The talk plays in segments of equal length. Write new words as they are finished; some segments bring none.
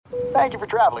Thank you for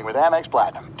traveling with Amex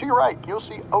Platinum. To your right, you'll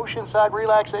see oceanside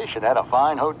relaxation at a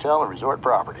fine hotel and resort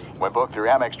property. When booked through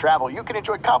Amex Travel, you can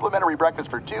enjoy complimentary breakfast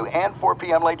for 2 and 4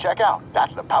 p.m. late checkout.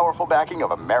 That's the powerful backing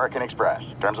of American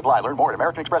Express. Terms apply. Learn more at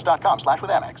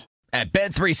americanexpress.com/withAmex. At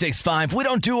Bet365, we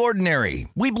don't do ordinary.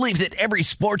 We believe that every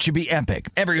sport should be epic.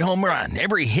 Every home run,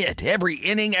 every hit, every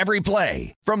inning, every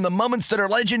play. From the moments that are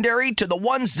legendary to the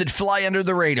ones that fly under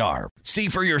the radar. See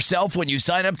for yourself when you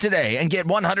sign up today and get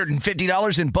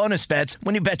 $150 in bonus bets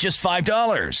when you bet just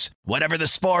 $5. Whatever the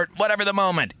sport, whatever the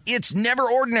moment, it's never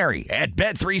ordinary at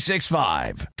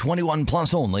Bet365. 21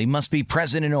 plus only. Must be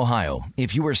present in Ohio.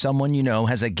 If you or someone you know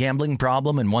has a gambling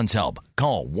problem and wants help,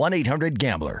 call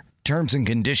 1-800-GAMBLER. Terms and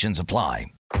conditions apply.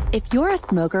 If you're a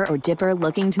smoker or dipper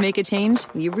looking to make a change,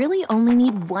 you really only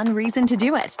need one reason to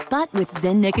do it. But with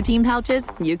Zyn nicotine pouches,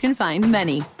 you can find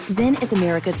many. Zyn is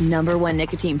America's #1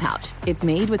 nicotine pouch. It's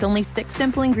made with only 6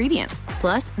 simple ingredients.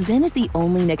 Plus, Zyn is the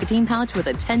only nicotine pouch with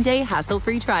a 10-day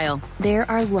hassle-free trial. There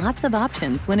are lots of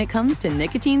options when it comes to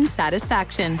nicotine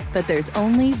satisfaction, but there's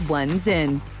only one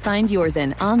Zyn. Find your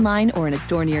Zyn online or in a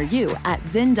store near you at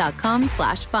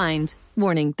zyn.com/find.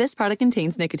 Warning, this product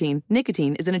contains nicotine.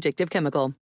 Nicotine is an addictive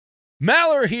chemical.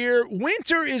 Maller here.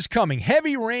 Winter is coming.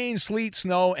 Heavy rain, sleet,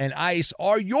 snow, and ice.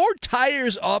 Are your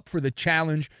tires up for the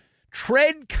challenge?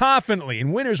 Tread confidently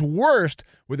in winter's worst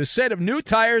with a set of new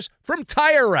tires from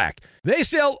Tire Rack. They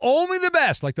sell only the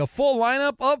best, like the full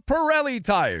lineup of Pirelli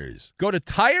tires. Go to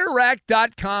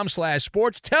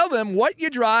TireRack.com/sports. Tell them what you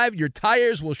drive. Your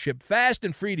tires will ship fast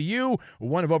and free to you.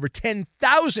 One of over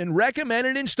 10,000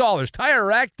 recommended installers.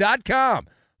 TireRack.com.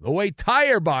 The way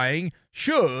tire buying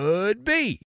should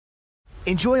be.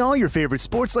 Enjoy all your favorite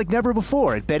sports like never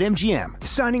before at BetMGM.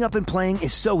 Signing up and playing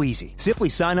is so easy. Simply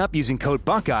sign up using code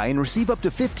Buckeye and receive up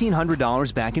to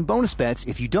 $1,500 back in bonus bets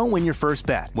if you don't win your first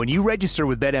bet. When you register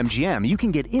with BetMGM, you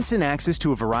can get instant access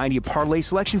to a variety of parlay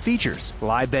selection features,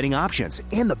 live betting options,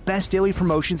 and the best daily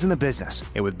promotions in the business.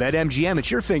 And with BetMGM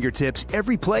at your fingertips,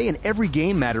 every play and every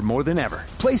game matter more than ever.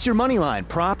 Place your moneyline,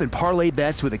 prop, and parlay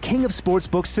bets with the king of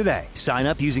sportsbooks today. Sign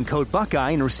up using code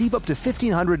Buckeye and receive up to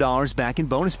 $1,500 back in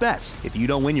bonus bets if you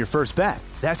don't win your first bet.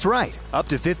 That's right, up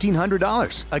to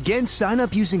 $1,500. Again, sign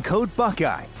up using code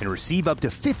Buckeye and receive up to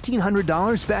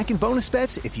 $1,500 back in bonus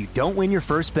bets if you don't win your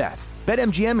first bet.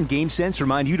 BetMGM and GameSense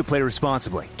remind you to play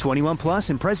responsibly. 21 plus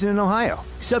and present in Ohio.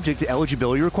 Subject to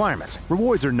eligibility requirements.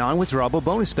 Rewards are non-withdrawable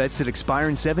bonus bets that expire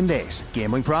in 7 days.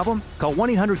 Gambling problem? Call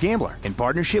 1-800-GAMBLER in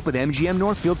partnership with MGM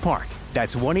Northfield Park.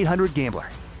 That's 1-800-GAMBLER.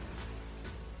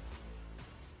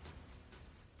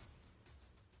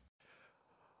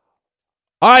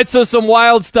 All right, so some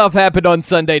wild stuff happened on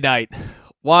Sunday night.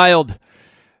 Wild.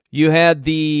 You had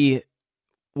the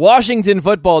Washington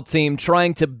football team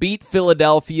trying to beat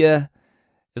Philadelphia.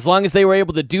 As long as they were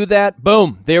able to do that,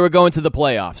 boom, they were going to the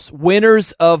playoffs.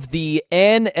 Winners of the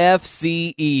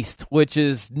NFC East, which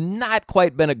has not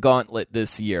quite been a gauntlet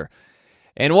this year.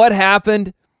 And what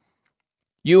happened?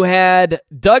 You had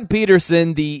Doug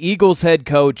Peterson, the Eagles head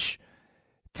coach,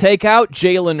 take out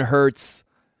Jalen Hurts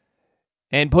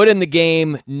and put in the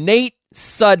game Nate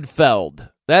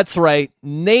Sudfeld. That's right,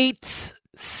 Nate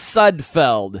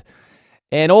Sudfeld.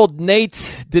 And old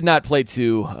Nate did not play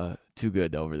too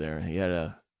good over there. He had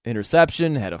an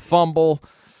interception, had a fumble,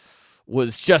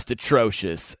 was just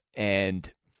atrocious.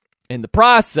 And in the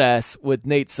process, with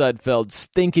Nate Sudfeld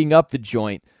stinking up the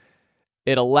joint,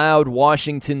 it allowed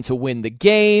Washington to win the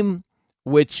game,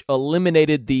 which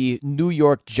eliminated the New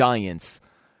York Giants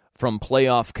from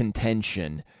playoff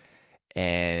contention.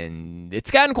 And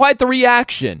it's gotten quite the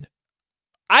reaction.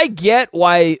 I get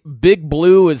why Big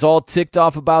Blue is all ticked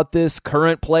off about this.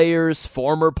 Current players,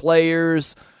 former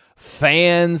players,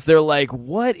 fans, they're like,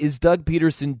 what is Doug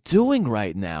Peterson doing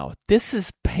right now? This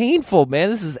is painful, man.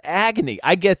 This is agony.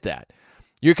 I get that.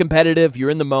 You're competitive.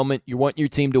 You're in the moment. You want your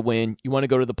team to win. You want to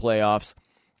go to the playoffs.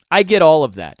 I get all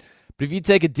of that. But if you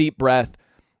take a deep breath,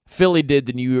 Philly did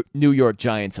the New York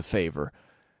Giants a favor.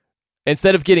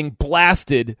 Instead of getting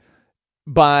blasted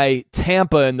by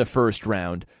Tampa in the first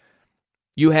round,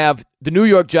 you have the New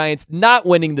York Giants not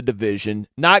winning the division,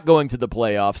 not going to the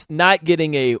playoffs, not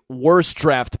getting a worse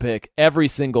draft pick every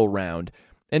single round,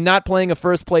 and not playing a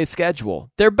first-place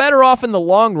schedule. They're better off in the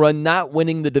long run not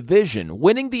winning the division.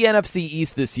 Winning the NFC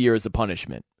East this year is a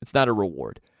punishment. It's not a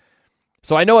reward.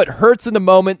 So I know it hurts in the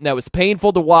moment, and that was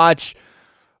painful to watch.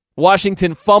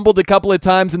 Washington fumbled a couple of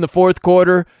times in the fourth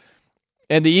quarter,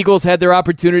 and the Eagles had their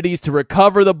opportunities to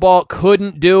recover the ball,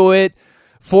 couldn't do it.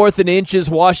 4th and inches,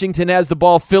 Washington has the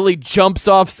ball. Philly jumps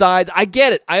off sides. I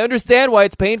get it. I understand why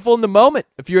it's painful in the moment.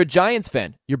 If you're a Giants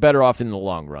fan, you're better off in the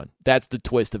long run. That's the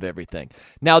twist of everything.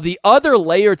 Now, the other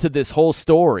layer to this whole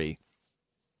story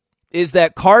is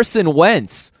that Carson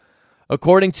Wentz,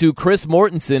 according to Chris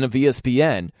Mortensen of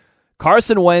ESPN,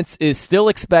 Carson Wentz is still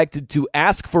expected to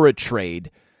ask for a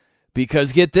trade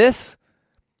because, get this,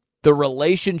 the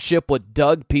relationship with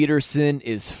Doug Peterson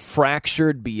is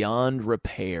fractured beyond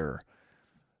repair.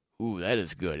 Ooh, that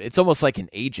is good. It's almost like an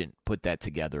agent put that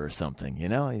together or something, you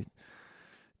know?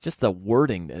 Just the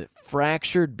wording,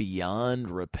 fractured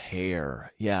beyond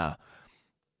repair. Yeah.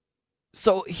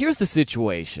 So here's the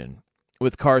situation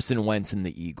with Carson Wentz and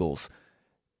the Eagles.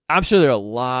 I'm sure there are a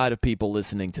lot of people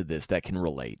listening to this that can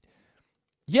relate.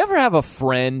 You ever have a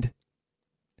friend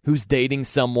who's dating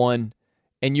someone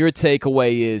and your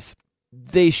takeaway is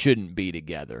they shouldn't be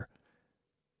together?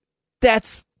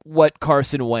 That's what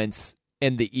Carson Wentz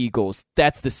and the Eagles,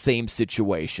 that's the same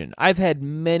situation. I've had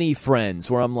many friends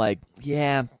where I'm like,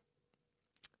 yeah,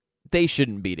 they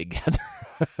shouldn't be together.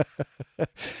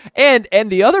 and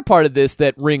the other part of this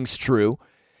that rings true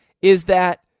is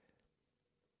that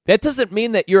doesn't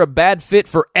mean that you're a bad fit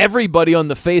for everybody on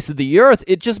the face of the earth.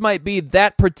 It just might be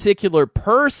that particular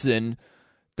person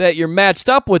that you're matched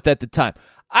up with at the time.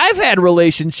 I've had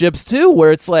relationships too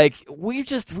where it's like we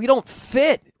don't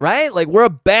fit, right? Like we're a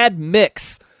bad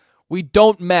mix. We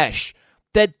don't mesh.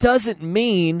 That doesn't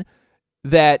mean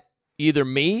that either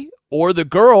me or the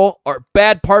girl are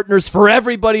bad partners for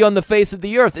everybody on the face of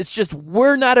the earth. It's just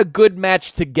we're not a good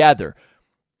match together.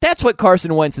 That's what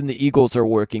Carson Wentz and the Eagles are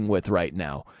working with right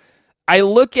now. I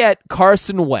look at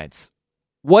Carson Wentz.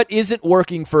 What isn't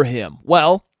working for him?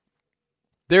 Well,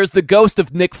 there's the ghost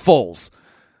of Nick Foles.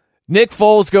 Nick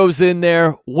Foles goes in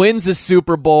there, wins a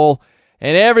Super Bowl,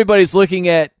 and everybody's looking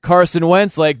at Carson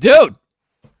Wentz like, dude,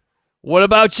 what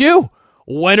about you?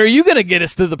 When are you going to get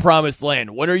us to the promised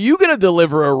land? When are you going to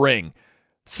deliver a ring?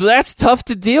 So that's tough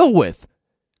to deal with.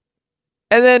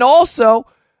 And then also,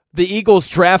 the Eagles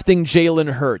drafting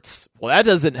Jalen Hurts. Well, that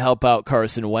doesn't help out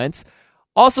Carson Wentz.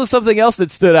 Also, something else that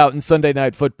stood out in Sunday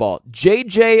Night Football.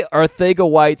 J.J.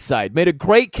 Arcega-Whiteside made a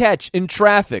great catch in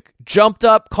traffic. Jumped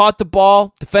up, caught the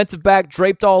ball, defensive back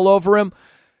draped all over him.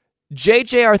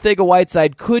 J.J.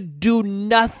 Arcega-Whiteside could do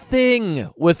nothing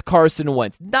with Carson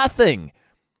Wentz. Nothing.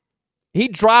 He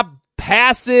dropped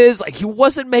passes. Like he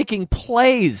wasn't making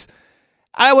plays.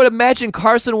 I would imagine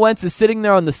Carson Wentz is sitting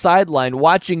there on the sideline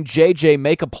watching J.J.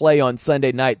 make a play on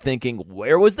Sunday night thinking,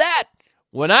 where was that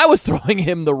when I was throwing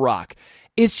him the rock?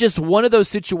 It's just one of those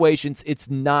situations. It's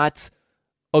not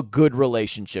a good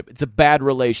relationship. It's a bad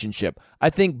relationship. I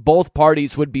think both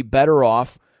parties would be better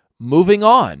off moving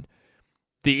on.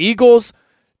 The Eagles,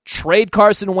 trade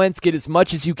Carson Wentz, get as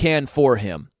much as you can for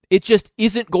him. It just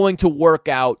isn't going to work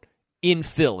out in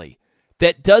Philly.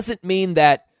 That doesn't mean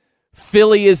that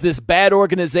Philly is this bad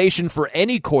organization for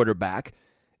any quarterback.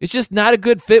 It's just not a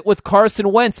good fit with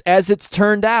Carson Wentz as it's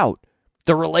turned out.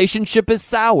 The relationship is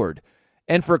soured.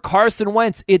 And for Carson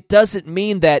Wentz, it doesn't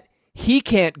mean that he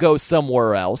can't go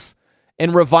somewhere else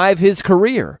and revive his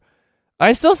career.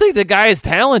 I still think the guy is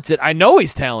talented. I know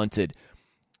he's talented.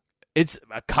 It's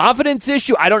a confidence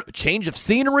issue. Change of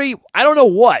scenery. I don't know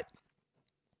what.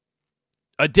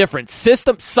 A different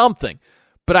system, something.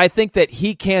 But I think that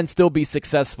he can still be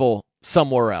successful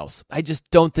somewhere else. I just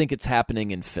don't think it's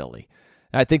happening in Philly.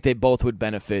 I think they both would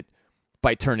benefit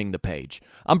by turning the page.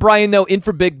 I'm Brian Noe, in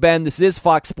for Big Ben. This is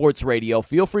Fox Sports Radio.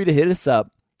 Feel free to hit us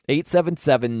up.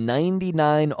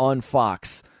 877-99 on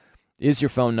Fox is your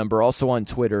phone number. Also on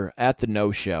Twitter, at The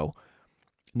Noe Show.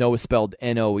 Noe is spelled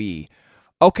N-O-E.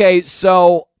 Okay,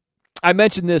 so I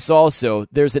mentioned this also.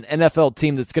 There's an NFL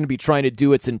team that's going to be trying to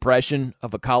do its impression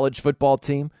of a college football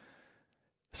team.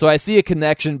 So I see a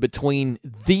connection between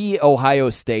the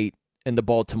Ohio State and the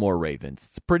Baltimore Ravens.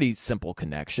 It's a pretty simple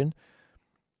connection.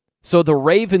 So the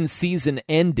Ravens season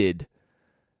ended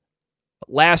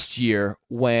last year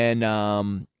when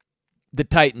the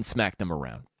Titans smacked them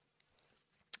around.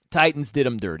 Titans did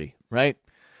them dirty, right?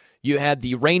 You had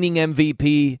the reigning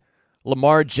MVP,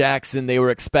 Lamar Jackson. They were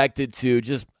expected to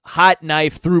just hot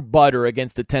knife through butter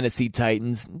against the Tennessee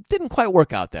Titans. Didn't quite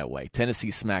work out that way.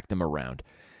 Tennessee smacked them around.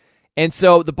 And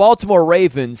so the Baltimore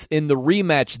Ravens, in the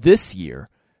rematch this year,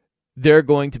 they're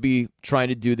going to be trying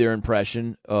to do their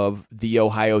impression of the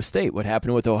Ohio State. What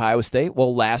happened with Ohio State?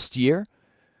 Well, last year,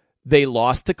 they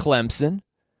lost to Clemson.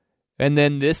 And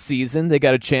then this season, they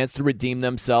got a chance to redeem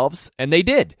themselves, and they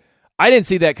did. I didn't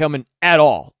see that coming at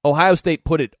all. Ohio State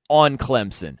put it on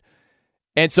Clemson.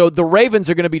 And so the Ravens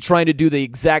are going to be trying to do the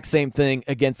exact same thing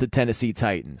against the Tennessee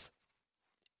Titans.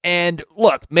 And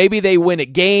look, maybe they win a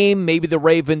game. Maybe the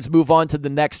Ravens move on to the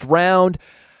next round.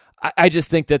 I just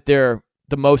think that they're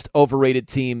the most overrated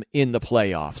team in the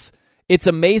playoffs. It's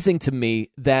amazing to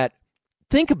me that,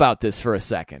 think about this for a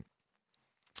second.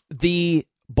 The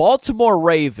Baltimore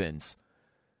Ravens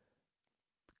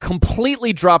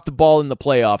completely dropped the ball in the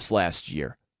playoffs last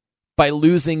year by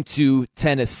losing to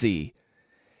Tennessee.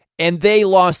 And they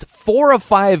lost 4 of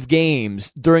 5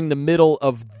 games during the middle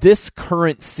of this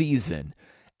current season.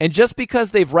 And just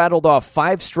because they've rattled off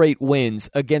 5 straight wins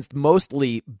against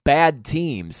mostly bad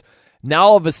teams, now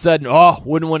all of a sudden,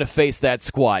 wouldn't want to face that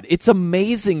squad. It's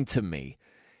amazing to me.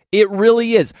 It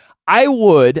really is. I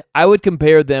would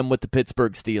compare them with the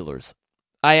Pittsburgh Steelers.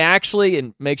 I actually,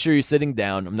 and make sure you're sitting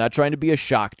down, I'm not trying to be a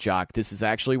shock jock. This is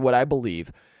actually what I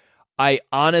believe. I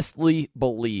honestly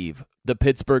believe the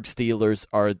Pittsburgh Steelers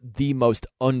are the most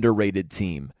underrated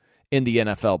team in the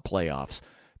NFL playoffs.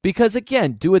 Because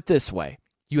again, do it this way.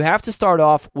 You have to start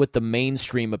off with the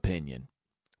mainstream opinion.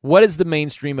 What is the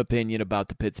mainstream opinion about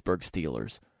the Pittsburgh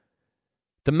Steelers?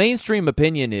 The mainstream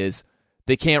opinion is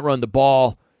they can't run the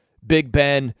ball. Big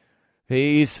Ben,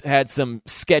 he's had some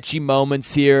sketchy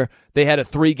moments here. They had a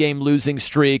 3-game losing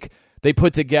streak. They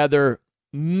put together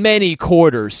many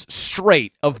quarters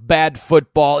straight of bad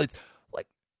football. It's like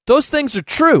those things are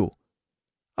true.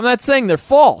 I'm not saying they're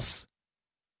false.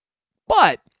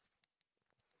 But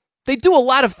they do a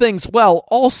lot of things well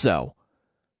also.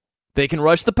 They can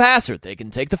rush the passer. They can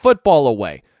take the football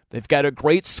away. They've got a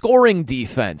great scoring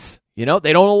defense. They don't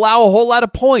allow a whole lot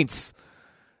of points.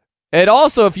 And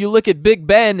also, if you look at Big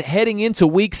Ben heading into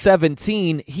Week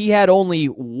 17, he had only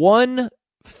 1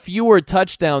 fewer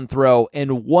touchdown throw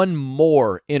and 1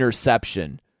 more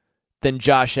interception than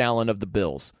Josh Allen of the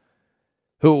Bills,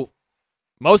 who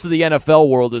most of the NFL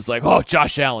world is like,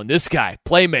 Josh Allen, this guy,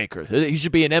 playmaker. He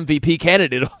should be an MVP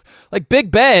candidate. Like Big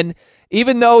Ben,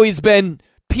 even though he's been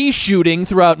pea shooting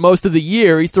throughout most of the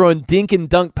year, he's throwing dink and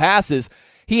dunk passes.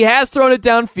 He has thrown it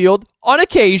downfield on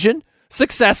occasion,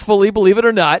 successfully, believe it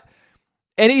or not.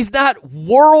 And he's not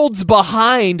worlds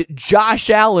behind Josh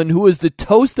Allen, who is the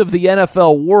toast of the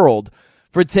NFL world,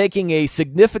 for taking a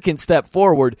significant step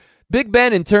forward. Big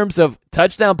Ben, in terms of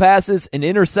touchdown passes and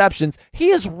interceptions, he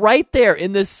is right there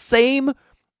in the same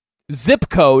zip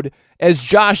code as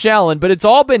Josh Allen, but it's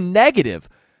all been negative.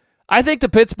 I think the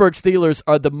Pittsburgh Steelers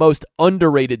are the most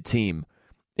underrated team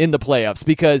in the playoffs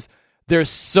because there's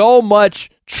so much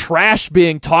trash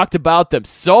being talked about them.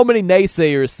 So many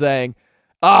naysayers saying,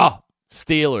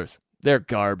 Steelers, they're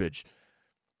garbage.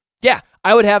 Yeah,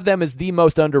 I would have them as the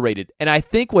most underrated. And I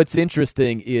think what's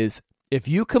interesting is if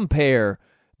you compare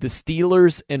the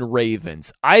Steelers and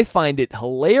Ravens, I find it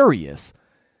hilarious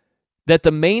that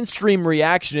the mainstream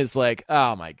reaction is like,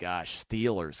 oh my gosh,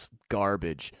 Steelers,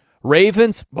 garbage.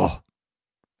 Ravens,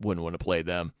 wouldn't want to play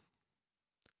them.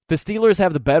 The Steelers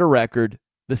have the better record.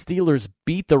 The Steelers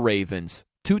beat the Ravens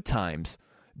 2 times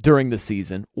during the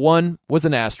season. 1 was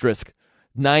an asterisk.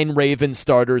 9 Ravens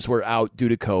starters were out due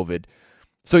to COVID.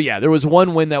 So yeah, there was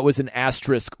 1 win that was an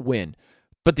asterisk win.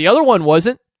 But the other one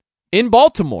wasn't, in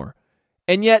Baltimore.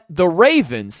 And yet the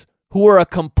Ravens, who were a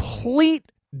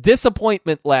complete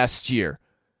disappointment last year,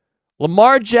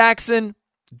 Lamar Jackson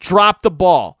dropped the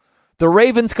ball. The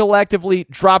Ravens collectively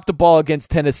dropped the ball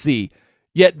against Tennessee.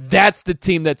 Yet that's the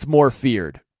team that's more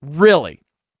feared. Really.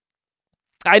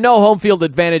 I know home field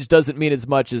advantage doesn't mean as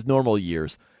much as normal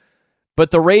years. But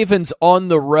the Ravens on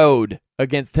the road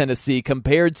against Tennessee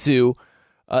compared to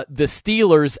the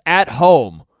Steelers at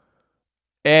home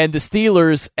and the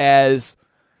Steelers as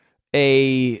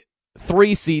a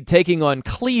 3 seed taking on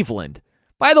Cleveland.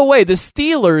 By the way, the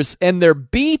Steelers and their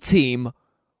B team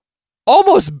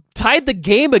almost tied the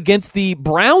game against the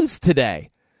Browns today.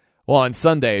 Well, on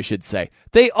Sunday, I should say.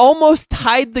 They almost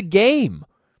tied the game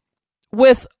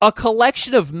with a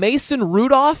collection of Mason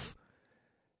Rudolph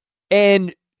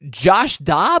and Josh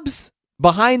Dobbs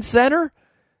behind center,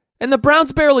 and the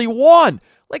Browns barely won.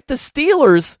 Like, the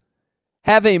Steelers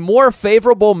have a more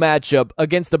favorable matchup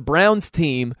against the Browns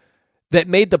team that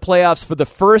made the playoffs for the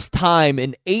first time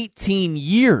in 18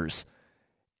 years.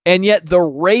 And yet the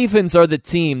Ravens are the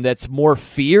team that's more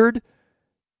feared?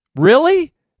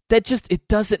 Really? It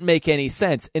doesn't make any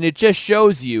sense. And it just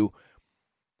shows you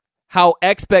how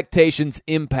expectations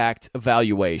impact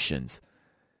evaluations.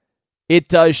 It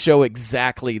does show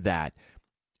exactly that.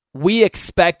 We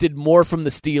expected more from the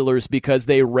Steelers because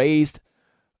they raised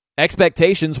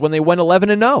expectations when they went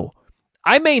 11-0.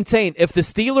 I maintain if the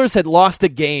Steelers had lost a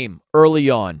game early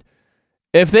on,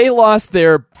 if they lost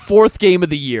their 4th game of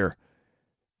the year,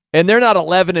 and they're not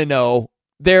 11-0,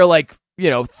 they're like,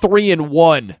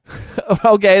 3-1.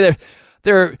 Okay,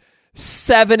 they're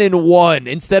 7-1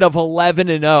 instead of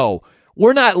 11-0.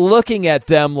 We're not looking at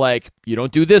them like, you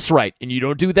don't do this right, and you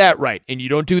don't do that right, and you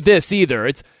don't do this either.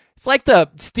 It's like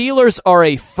the Steelers are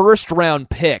a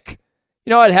first-round pick. You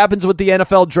know what happens with the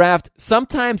NFL draft?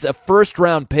 Sometimes a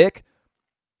first-round pick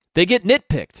they get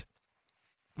nitpicked.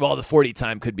 Well, the 40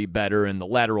 time could be better, and the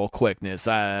lateral quickness,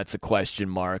 that's a question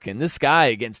mark. And this guy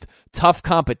against tough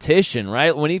competition,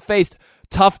 right? When he faced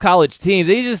tough college teams,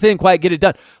 he just didn't quite get it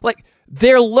done. Like,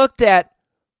 they're looked at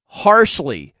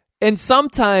harshly. And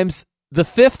sometimes the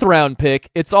 5th round pick,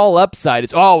 it's all upside.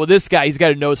 It's, oh, well, this guy, he's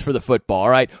got a nose for the football, all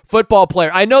right? Football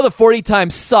player. I know the 40 time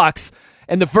sucks,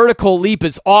 and the vertical leap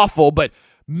is awful, but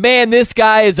man, this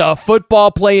guy is a football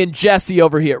playing Jesse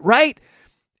over here, right?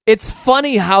 It's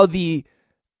funny how the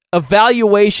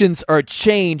evaluations are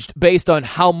changed based on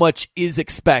how much is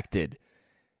expected.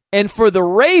 And for the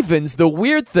Ravens, the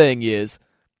weird thing is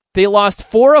they lost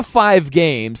 4 of 5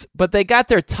 games, but they got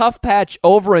their tough patch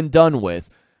over and done with.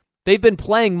 They've been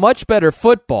playing much better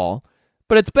football,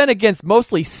 but it's been against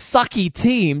mostly sucky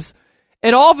teams.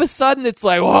 And all of a sudden, it's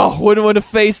like, whoa, wouldn't want to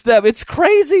face them. It's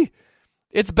crazy.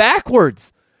 It's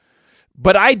backwards.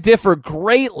 But I differ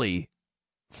greatly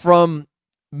from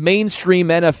mainstream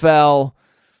NFL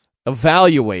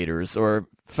evaluators or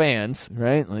fans,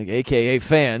 right? Like AKA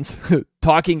fans,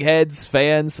 talking heads,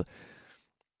 fans.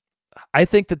 I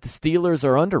think that the Steelers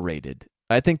are underrated.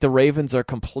 I think the Ravens are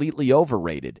completely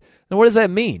overrated. Now, what does that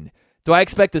mean? Do I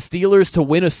expect the Steelers to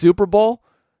win a Super Bowl?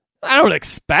 I don't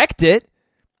expect it,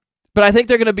 but I think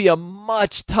they're going to be a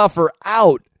much tougher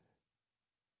out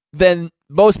than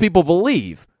most people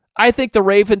believe. I think the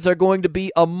Ravens are going to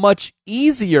be a much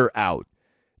easier out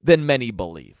than many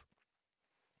believe.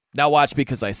 Now watch,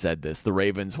 because I said this, the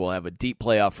Ravens will have a deep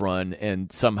playoff run,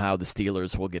 and somehow the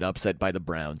Steelers will get upset by the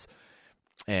Browns.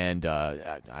 And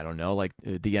I don't know, like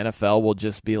the NFL will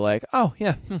just be like, oh,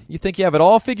 yeah, you think you have it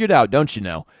all figured out, don't you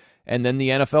know? And then the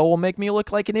NFL will make me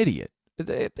look like an idiot.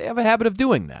 They have a habit of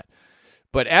doing that.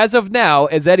 But as of now,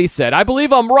 as Eddie said, I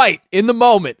believe I'm right in the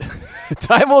moment.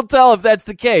 Time will tell if that's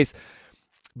the case.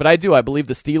 But I believe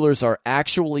the Steelers are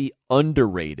actually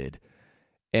underrated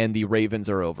and the Ravens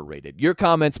are overrated. Your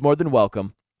comments more than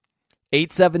welcome.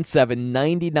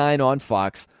 877-99 on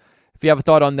Fox. If you have a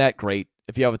thought on that, great.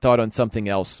 If you have a thought on something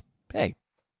else, hey,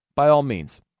 by all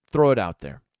means, throw it out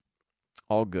there.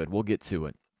 All good. We'll get to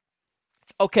it.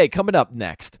 Okay, coming up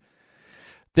next,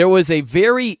 there was a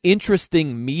very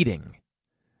interesting meeting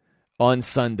on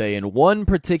Sunday in one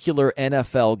particular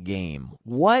NFL game.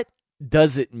 What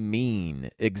does it mean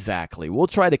exactly? We'll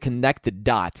try to connect the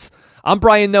dots. I'm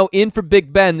Brian Noe, in for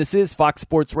Big Ben. This is Fox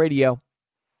Sports Radio.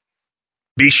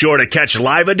 Be sure to catch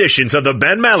live editions of the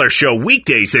Ben Maller Show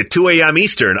weekdays at 2 a.m.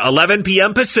 Eastern, 11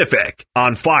 p.m. Pacific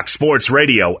on Fox Sports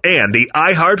Radio and the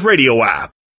iHeartRadio app.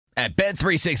 At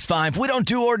Bet365, we don't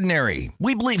do ordinary.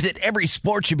 We believe that every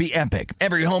sport should be epic.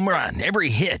 Every home run, every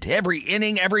hit, every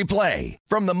inning, every play.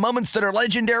 From the moments that are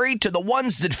legendary to the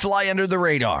ones that fly under the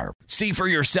radar. See for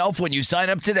yourself when you sign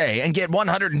up today and get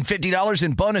 $150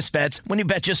 in bonus bets when you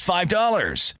bet just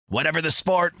 $5. Whatever the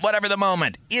sport, whatever the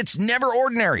moment, it's never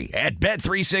ordinary at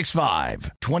Bet365.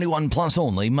 21 plus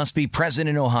only. Must be present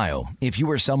in Ohio. If you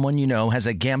or someone you know has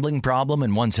a gambling problem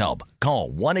and wants help, call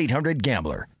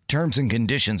 1-800-GAMBLER. Terms and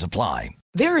conditions apply.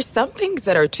 There are some things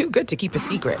that are too good to keep a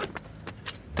secret.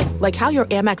 Like how your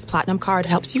Amex Platinum card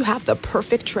helps you have the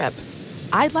perfect trip.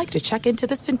 I'd like to check into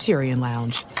the Centurion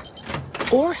Lounge.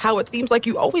 Or how it seems like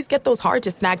you always get those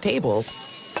hard-to-snag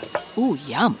tables. Ooh,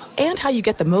 yum. And how you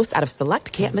get the most out of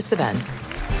select can't-miss events.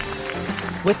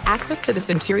 With access to the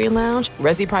Centurion Lounge,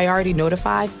 Resi Priority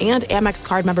Notified, and Amex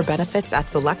card member benefits at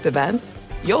select events,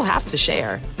 you'll have to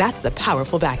share. That's the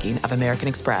powerful backing of American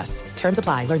Express. Terms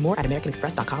apply. Learn more at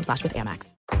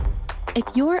americanexpress.com/withAmex. If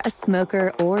you're a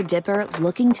smoker or dipper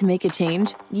looking to make a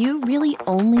change, you really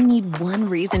only need one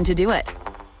reason to do it.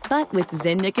 But with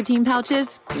Zyn nicotine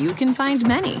pouches, you can find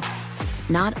many.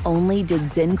 Not only did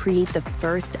Zyn create the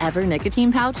first ever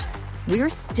nicotine pouch, we're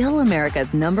still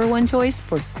America's #1 choice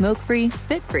for smoke-free,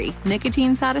 spit-free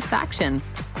nicotine satisfaction.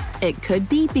 It could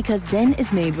be because Zyn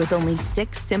is made with only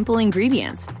 6 simple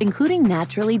ingredients, including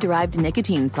naturally derived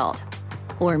nicotine salt.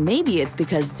 Or maybe it's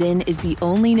because Zyn is the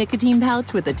only nicotine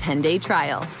pouch with a 10-day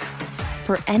trial.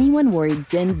 For anyone worried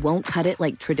Zyn won't cut it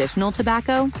like traditional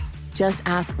tobacco, just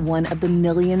ask one of the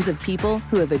millions of people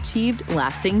who have achieved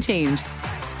lasting change.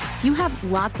 You have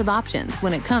lots of options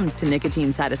when it comes to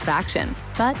nicotine satisfaction,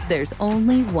 but there's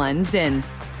only one Zyn.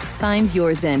 Find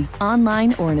your Zyn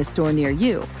online or in a store near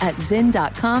you at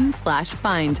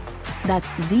zyn.com/find. That's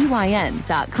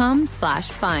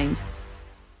ZYN.com/find.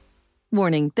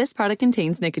 Warning, this product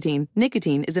contains nicotine.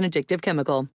 Nicotine is an addictive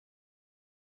chemical.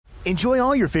 Enjoy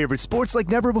all your favorite sports like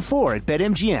never before at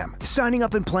BetMGM. Signing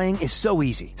up and playing is so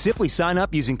easy. Simply sign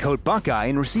up using code Buckeye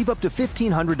and receive up to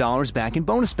 $1,500 back in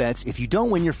bonus bets if you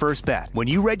don't win your first bet. When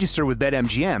you register with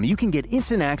BetMGM, you can get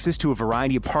instant access to a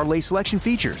variety of parlay selection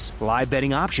features, live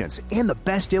betting options, and the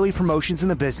best daily promotions in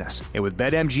the business. And with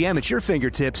BetMGM at your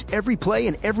fingertips, every play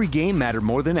and every game matter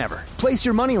more than ever. Place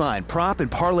your moneyline, prop,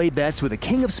 and parlay bets with the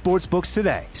king of sportsbooks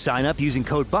today. Sign up using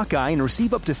code Buckeye and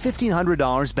receive up to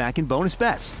 $1,500 back in bonus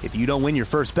bets if you don't win your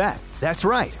first bet. That's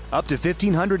right, up to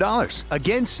 $1,500.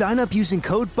 Again, sign up using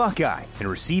code Buckeye and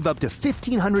receive up to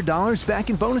 $1,500 back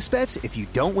in bonus bets if you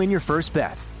don't win your first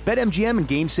bet. BetMGM and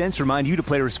GameSense remind you to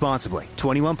play responsibly.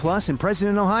 21 plus and present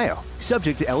in Ohio.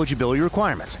 Subject to eligibility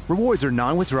requirements. Rewards are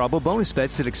non-withdrawable bonus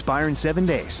bets that expire in 7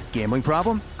 days. Gambling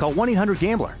problem? Call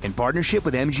 1-800-GAMBLER in partnership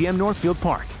with MGM Northfield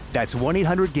Park. That's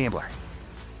 1-800-GAMBLER.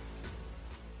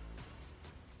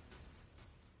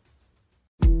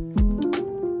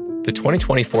 The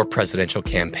 2024 presidential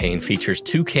campaign features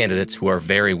two candidates who are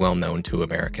very well known to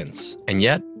Americans. And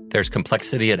yet, there's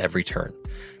complexity at every turn.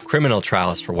 Criminal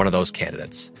trials for one of those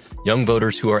candidates. Young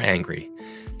voters who are angry.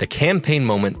 The Campaign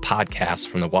Moment podcast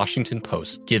from the Washington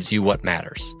Post gives you what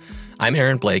matters. I'm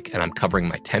Aaron Blake, and I'm covering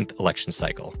my 10th election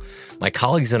cycle. My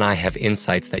colleagues and I have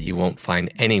insights that you won't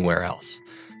find anywhere else.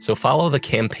 So follow The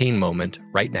Campaign Moment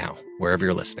right now, wherever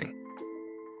you're listening.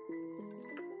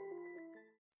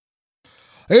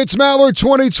 It's Maller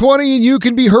 2020, and you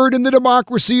can be heard in the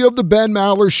democracy of the Ben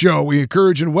Maller Show. We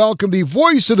encourage and welcome the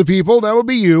voice of the people, that would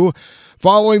be you,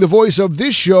 following the voice of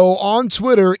this show on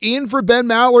Twitter. In for Ben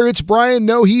Maller, it's Brian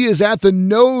Noe. He is at the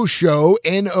Noe Show,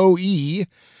 N-O-E.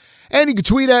 And you can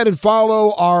tweet at and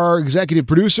follow our executive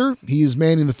producer. He is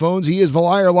manning the phones. He is the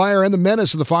liar, and the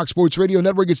menace of the Fox Sports Radio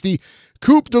Network. It's the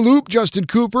Coop de Loop, Justin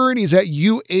Cooper, and he's at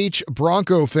UH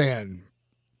Bronco Fan.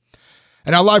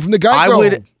 And now live from the Geico. I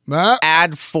would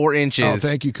add 4 inches. Oh,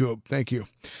 thank you, Coop. Thank you.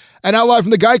 And now live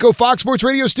from the Geico Fox Sports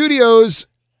Radio studios,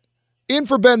 in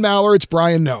for Ben Maller, it's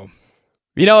Brian Noe.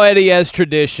 You know, Eddie, as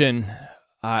tradition,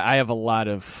 I have a lot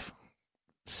of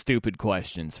stupid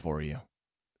questions for you.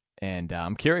 And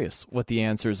I'm curious what the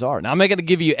answers are. Now, I'm not going to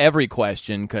give you every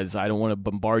question because I don't want to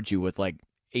bombard you with like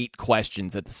 8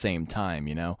 questions at the same time,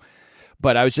 you know.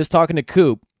 But I was just talking to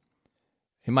Coop.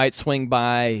 He might swing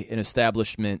by an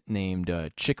establishment named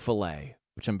Chick-fil-A,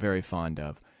 which I'm very fond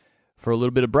of, for a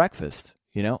little bit of breakfast.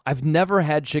 You know, I've never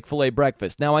had Chick-fil-A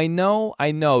breakfast. Now, I know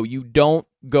you don't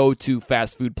go to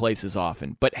fast food places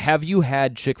often, but have you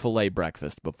had Chick-fil-A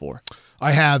breakfast before?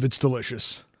 I have. It's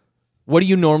delicious. What do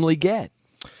you normally get?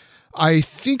 I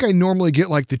think I normally get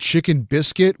like the chicken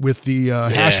biscuit with the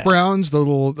hash browns,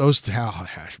 those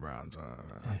hash browns.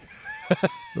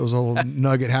 Those little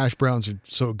nugget hash browns are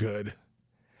so good.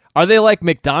 Are they like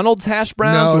McDonald's hash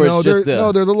browns? No,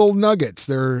 they're the little nuggets.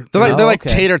 They're like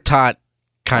tater tot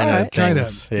kind of things. Kind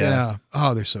of, yeah.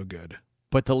 Oh, they're so good.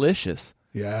 But delicious.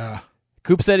 Yeah.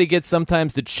 Coop said he gets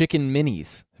sometimes the chicken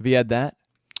minis. Have you had that?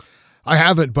 I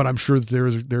haven't, but I'm sure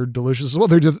they're delicious as well.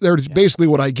 They're basically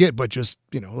what I get, but just,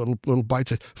 you know, little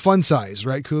bites, fun size,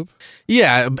 right, Coop?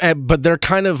 Yeah, but they're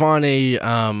kind of on a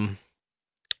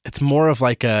it's more of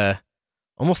like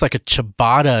almost like a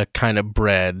ciabatta kind of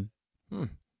bread.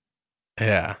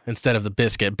 Yeah, instead of the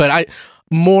biscuit. But I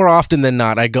more often than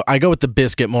not I go with the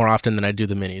biscuit more often than I do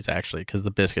the minis, actually, because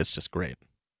the biscuit's just great.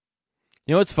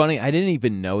 You know what's funny? I didn't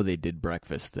even know they did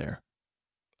breakfast there.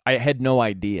 I had no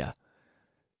idea.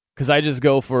 Because I just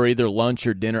go for either lunch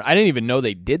or dinner. I didn't even know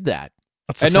they did that.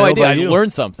 I had no idea. I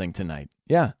learned something tonight.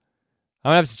 Yeah. I'm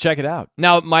going to have to check it out.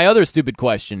 Now, my other stupid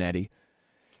question, Eddie.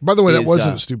 By the way, that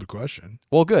wasn't a stupid question.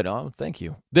 Well, good. Oh, thank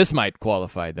you. This might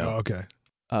qualify, though. Oh, okay.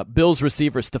 Bills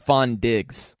receiver Stephon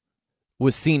Diggs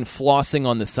was seen flossing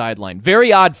on the sideline.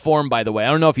 Very odd form, by the way. I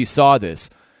don't know if you saw this,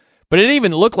 but it didn't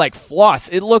even look like floss.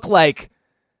 It looked like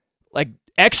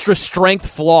extra strength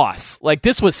floss. Like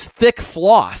this was thick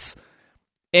floss.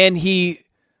 And I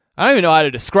don't even know how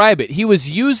to describe it. He was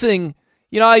using,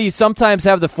 you know how you sometimes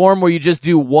have the form where you just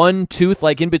do one tooth,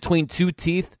 like in between 2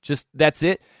 teeth, just that's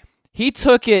it. He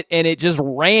took it and it just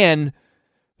ran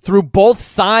through both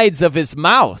sides of his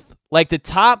mouth. Like the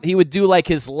top, he would do like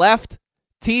his left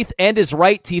teeth and his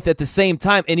right teeth at the same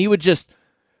time, and he would just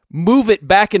move it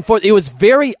back and forth. It was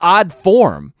very odd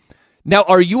form. Now,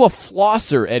 are you a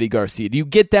flosser, Eddie Garcia? Do you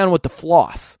get down with the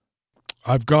floss?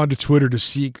 I've gone to Twitter to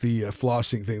seek the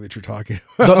flossing thing that you're talking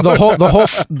about.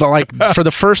 The for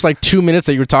the first 2 minutes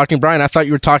that you were talking, Brian, I thought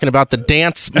you were talking about the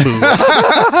dance move.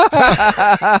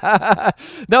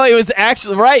 No, he was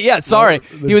actually right. Yeah, sorry,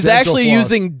 he was actually floss.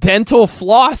 Using dental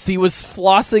floss. He was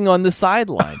flossing on the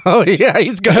sideline. Oh yeah,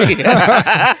 he's going.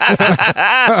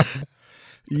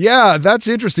 Yeah, that's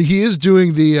interesting. He is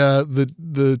doing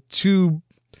the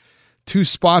two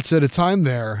spots at a time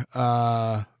there.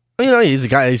 He's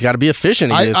got to be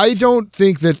efficient. I don't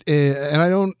think that, and I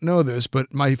don't know this,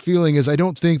 but my feeling is I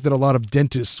don't think that a lot of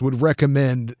dentists would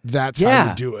recommend that's how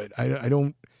you do it. I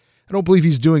don't believe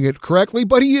he's doing it correctly,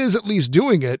 but he is at least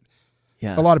doing it.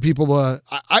 Yeah. A lot of people,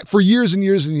 for years and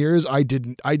years and years, I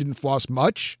didn't floss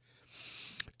much,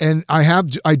 and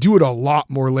I do it a lot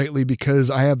more lately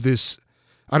because I have this.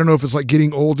 I don't know if it's like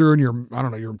getting older and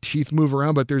your teeth move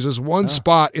around, but there's this one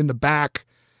spot in the back,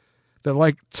 the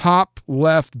like top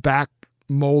left back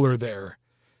molar there,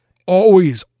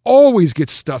 always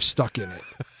gets stuff stuck in it.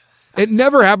 It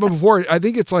never happened before. I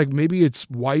think it's like maybe it's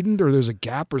widened or there's a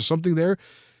gap or something there.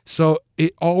 So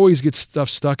it always gets stuff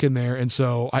stuck in there. And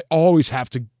so I always have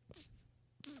to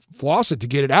floss it to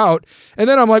get it out. And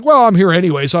then I'm like, well, I'm here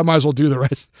anyway, so I might as well do the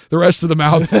rest of the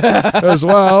mouth as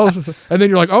well. And then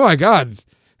you're like, oh my God,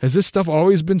 has this stuff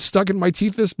always been stuck in my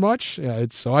teeth this much? Yeah,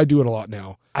 so I do it a lot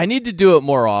now. I need to do it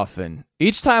more often.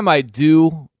 Each time I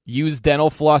do use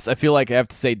dental floss, I feel like I have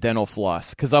to say dental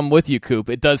floss because I'm with you, Coop.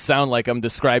 It does sound like I'm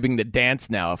describing the dance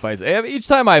now. If I say each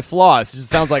time I floss, it just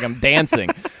sounds like I'm dancing.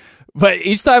 But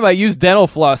each time I use dental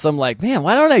floss, I'm like, man,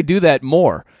 why don't I do that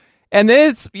more? And then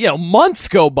it's, months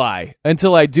go by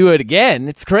until I do it again.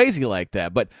 It's crazy like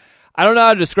that. But I don't know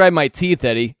how to describe my teeth,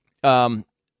 Eddie. I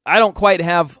don't quite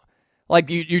have like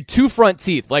your two front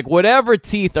teeth, like whatever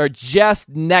teeth are just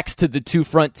next to the two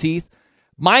front teeth.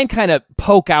 Mine kind of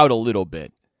poke out a little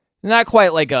bit. Not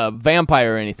quite like a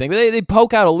vampire or anything, but they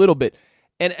poke out a little bit.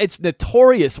 And it's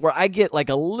notorious where I get like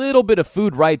a little bit of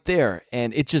food right there,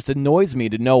 and it just annoys me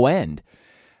to no end.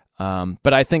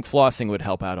 But I think flossing would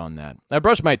help out on that. I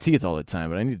brush my teeth all the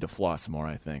time, but I need to floss more,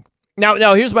 I think.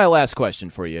 Now here's my last question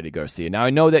for you, Eddie Garcia. Now,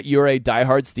 I know that you're a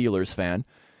diehard Steelers fan,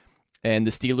 and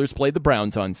the Steelers played the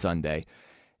Browns on Sunday.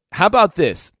 How about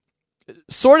this?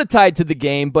 Sort of tied to the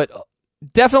game, but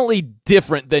definitely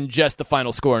different than just the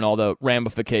final score and all the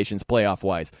ramifications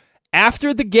playoff-wise.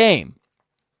 After the game,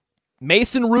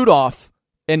 Mason Rudolph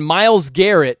and Myles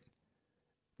Garrett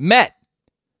met.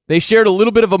 They shared a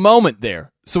little bit of a moment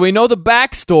there. So we know the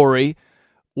backstory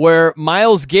where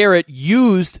Myles Garrett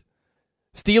used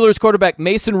Steelers quarterback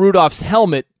Mason Rudolph's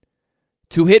helmet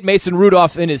to hit Mason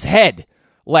Rudolph in his head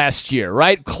last year,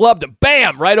 right? Clubbed him,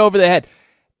 bam, right over the head.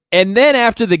 And then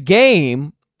after the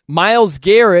game, Myles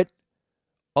Garrett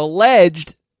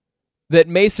alleged that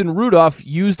Mason Rudolph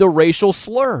used a racial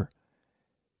slur.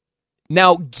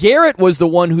 Now, Garrett was the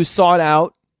one who sought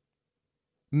out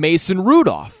Mason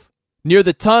Rudolph near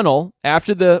the tunnel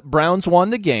after the Browns won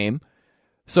the game.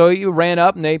 So he ran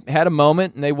up and they had a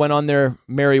moment and they went on their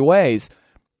merry ways.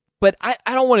 But I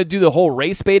don't want to do the whole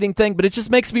race baiting thing, but it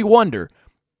just makes me wonder.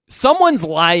 Someone's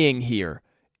lying here.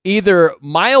 Either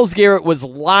Myles Garrett was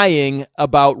lying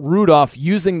about Rudolph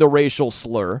using the racial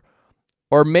slur,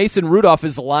 or Mason Rudolph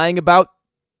is lying about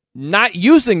not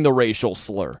using the racial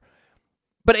slur.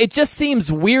 But it just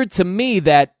seems weird to me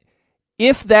that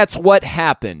if that's what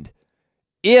happened,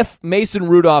 if Mason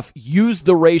Rudolph used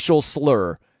the racial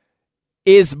slur,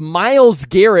 is Myles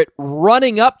Garrett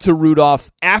running up to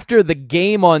Rudolph after the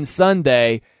game on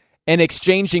Sunday and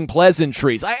exchanging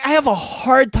pleasantries? I have a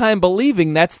hard time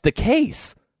believing that's the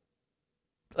case.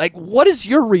 Like, what is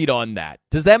your read on that?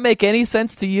 Does that make any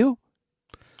sense to you?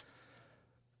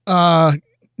 No.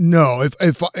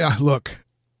 If look,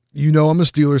 I'm a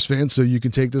Steelers fan, so you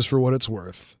can take this for what it's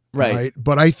worth. Right?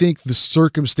 But I think the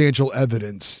circumstantial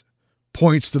evidence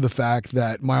points to the fact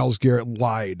that Myles Garrett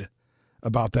lied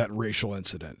about that racial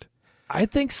incident. I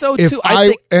think so, too.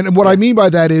 And what I mean by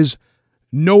that is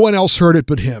no one else heard it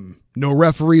but him. No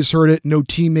referees heard it. No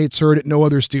teammates heard it. No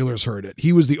other Steelers heard it.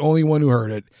 He was the only one who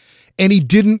heard it. And he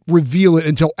didn't reveal it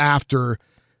until after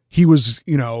he was,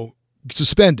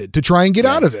 suspended to try and get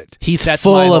out of it. That's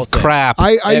full of crap.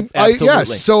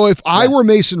 Yes. So if I were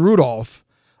Mason Rudolph,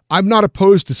 I'm not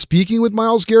opposed to speaking with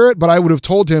Myles Garrett, but I would have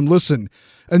told him, listen,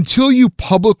 until you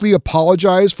publicly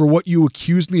apologize for what you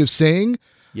accused me of saying,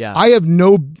 I have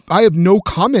no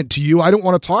comment to you. I don't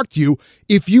want to talk to you.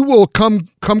 If you will come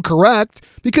correct,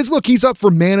 because look, he's up for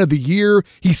Man of the Year.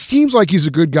 He seems like he's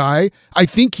a good guy. I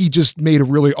think he just made a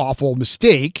really awful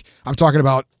mistake. I'm talking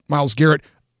about Myles Garrett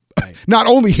not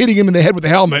only hitting him in the head with the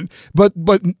helmet, but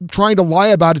trying to lie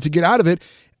about it to get out of it.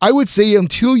 I would say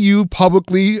until you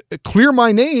publicly clear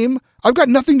my name, I've got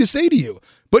nothing to say to you.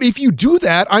 But if you do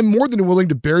that, I'm more than willing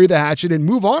to bury the hatchet and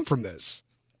move on from this.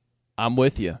 I'm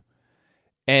with you.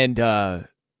 And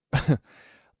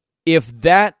if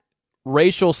that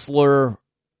racial slur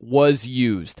was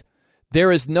used,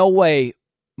 there is no way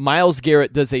Myles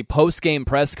Garrett does a post-game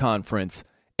press conference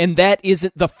and that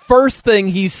isn't the first thing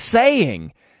he's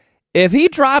saying. If he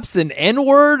drops an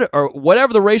N-word or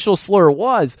whatever the racial slur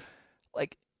was,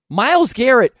 like Myles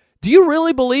Garrett, do you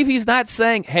really believe he's not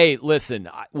saying, hey, listen,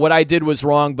 what I did was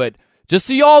wrong, but just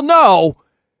so y'all know,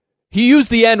 he used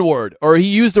the N-word or he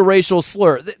used a racial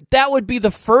slur? That would be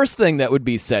the first thing that would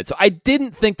be said. So I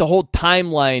didn't think the whole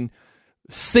timeline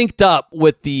synced up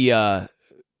with the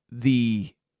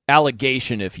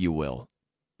allegation, if you will.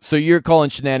 So you're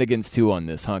calling shenanigans too on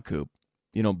this, huh, Coop?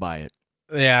 You don't buy it.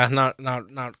 Yeah, not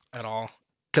at all.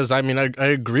 Because, I mean, I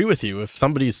agree with you. If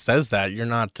somebody says that, you're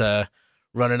not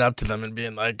running up to them and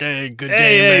being like, hey, good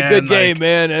game, man. Hey, good game,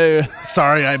 man. Hey.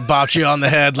 Sorry I bopped you on the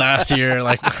head last year.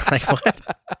 Like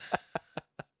what?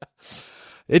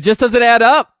 It just doesn't add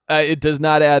up. It does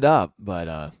not add up.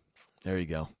 But there you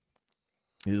go.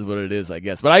 It is what it is, I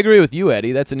guess. But I agree with you,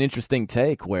 Eddie. That's an interesting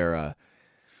take where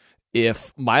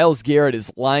if Myles Garrett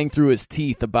is lying through his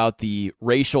teeth about the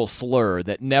racial slur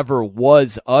that never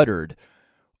was uttered,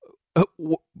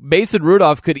 Mason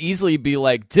Rudolph could easily be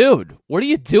like, dude, what are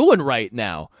you doing right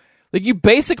now? Like, you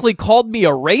basically called me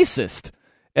a racist,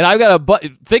 and I've got to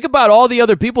think about all the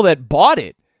other people that bought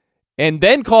it and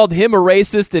then called him a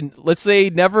racist and, let's say,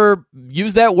 never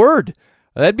used that word.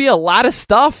 That'd be a lot of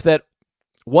stuff that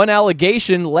one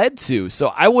allegation led to. So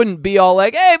I wouldn't be all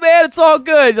like, hey, man, it's all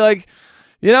good. Like,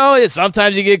 you know,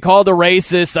 sometimes you get called a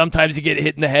racist. Sometimes you get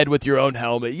hit in the head with your own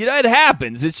helmet. You know, it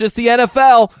happens. It's just the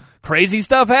NFL. Crazy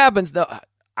stuff happens. No,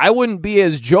 I wouldn't be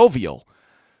as jovial.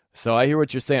 So I hear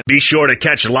what you're saying. Be sure to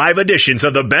catch live editions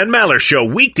of the Ben Maller Show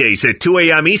weekdays at 2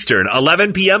 a.m. Eastern,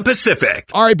 11 p.m. Pacific.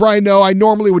 All right, Brian, no, I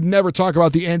normally would never talk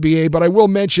about the NBA, but I will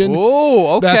mention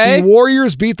that the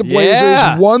Warriors beat the Blazers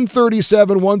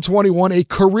 137-121, a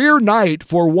career night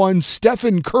for one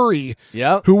Stephen Curry,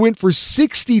 who went for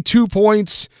 62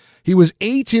 points. He was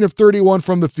 18 of 31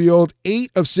 from the field, 8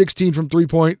 of 16 from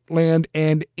three-point land,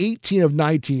 and 18 of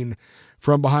 19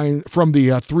 from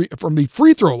the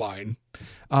free throw line.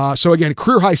 So again,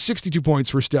 career high 62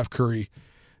 points for Steph Curry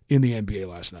in the NBA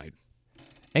last night.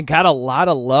 And got a lot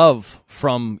of love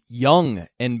from young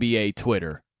NBA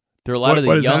Twitter. There are a lot of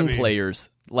the young players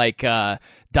like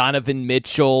Donovan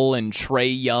Mitchell and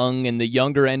Trae Young and the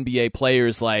younger NBA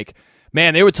players like,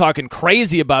 man, they were talking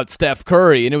crazy about Steph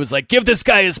Curry, and it was like, give this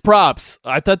guy his props.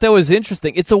 I thought that was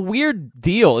interesting. It's a weird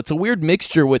deal. It's a weird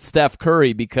mixture with Steph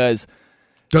Curry because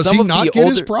does he not get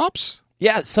his props?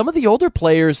 Yeah, some of the older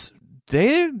players,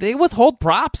 they withhold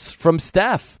props from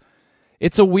Steph.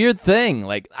 It's a weird thing.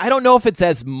 Like, I don't know if it's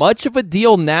as much of a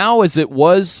deal now as it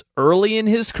was early in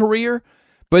his career,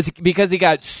 but it's because he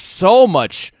got so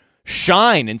much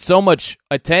shine and so much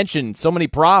attention, so many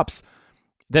props,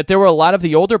 that there were a lot of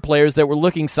the older players that were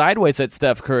looking sideways at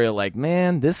Steph Curry like,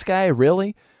 man, this guy,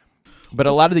 really? But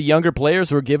a lot of the younger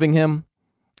players were giving him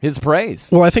his praise.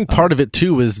 Well, I think part of it,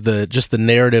 too, is just the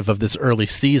narrative of this early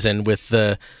season with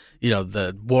the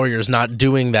Warriors not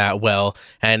doing that well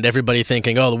and everybody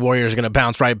thinking, oh, the Warriors are going to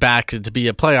bounce right back to be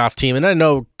a playoff team. And I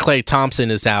know Klay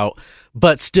Thompson is out,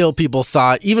 but still people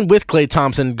thought, even with Klay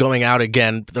Thompson going out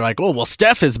again, they're like, oh, well,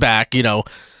 Steph is back,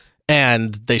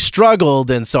 and they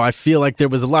struggled. And so I feel like there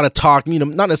was a lot of talk,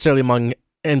 not necessarily among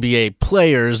NBA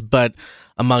players, but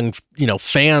among,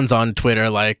 fans on Twitter,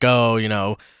 like,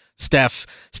 oh, Steph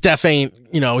ain't,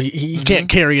 he can't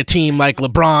carry a team like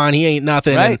LeBron. He ain't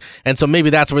nothing. Right. And so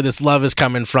maybe that's where this love is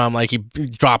coming from. Like, he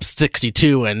dropped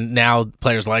 62 and now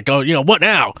players are like, oh, what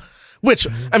now? Which,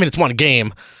 I mean, it's one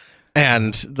game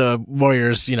and the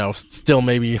Warriors, still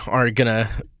maybe aren't going to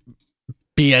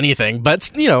be anything. But,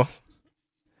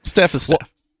 Steph is Steph. Well,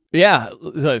 yeah,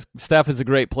 Steph is a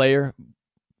great player.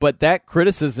 But that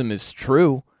criticism is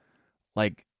true.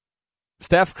 Like,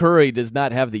 Steph Curry does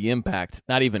not have the impact,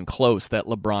 not even close, that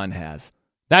LeBron has.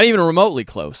 Not even remotely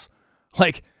close.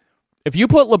 Like, if you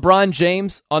put LeBron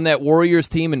James on that Warriors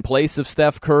team in place of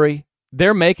Steph Curry,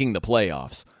 they're making the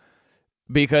playoffs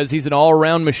because he's an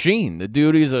all-around machine. The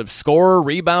dude is a scorer,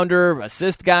 rebounder,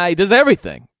 assist guy. He does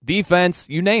everything. Defense,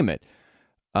 you name it.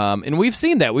 And we've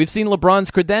seen that. We've seen LeBron's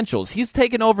credentials. He's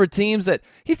taken over teams that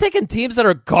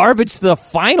are garbage to the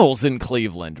finals in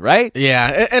Cleveland, right?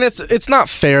 Yeah, and it's not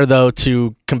fair though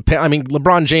to compare. I mean,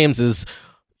 LeBron James is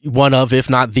one of, if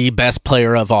not the best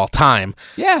player of all time.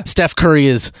 Yeah. Steph Curry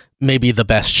is maybe the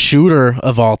best shooter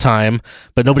of all time,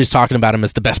 but nobody's talking about him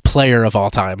as the best player of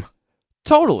all time.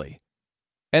 Totally.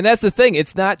 And that's the thing.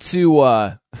 It's not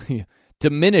to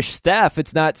diminish Steph.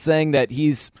 It's not saying that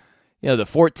he's the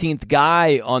 14th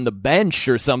guy on the bench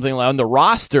or something on the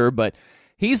roster, but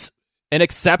he's an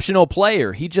exceptional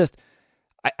player.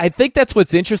 I think that's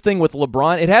what's interesting with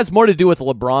LeBron. It has more to do with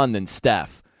LeBron than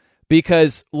Steph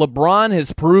because LeBron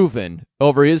has proven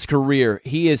over his career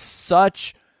he is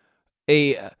such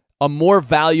a more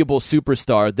valuable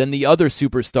superstar than the other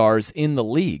superstars in the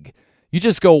league. You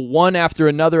just go one after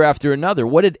another after another.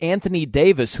 What did Anthony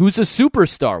Davis, who's a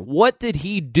superstar, what did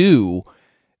he do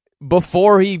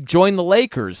before he joined the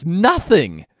Lakers?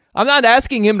 Nothing. I'm not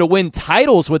asking him to win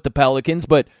titles with the Pelicans,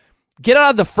 but get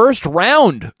out of the first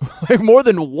round like more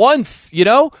than once, you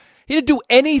know? He didn't do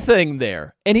anything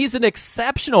there. And he's an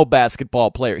exceptional basketball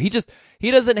player. He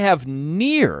doesn't have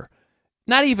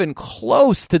not even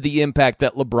close to the impact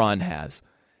that LeBron has.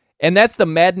 And that's the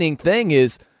maddening thing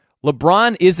is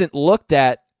LeBron isn't looked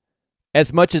at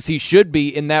as much as he should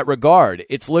be in that regard.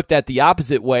 It's looked at the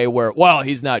opposite way where, well,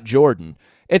 he's not Jordan.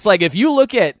 It's like if you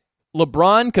look at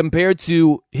LeBron compared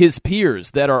to his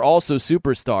peers that are also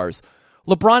superstars,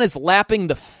 LeBron is lapping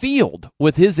the field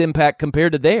with his impact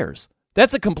compared to theirs.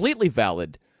 That's a completely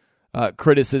valid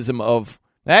criticism of,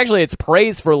 actually it's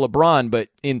praise for LeBron, but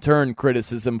in turn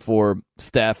criticism for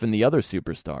Steph and the other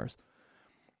superstars.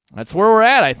 That's where we're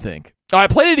at, I think. All right,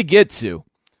 plenty to get to.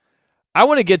 I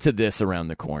want to get to this around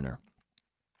the corner.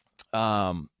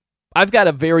 I've got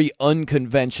a very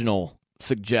unconventional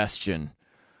suggestion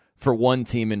for one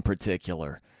team in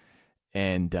particular.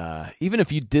 And even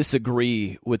if you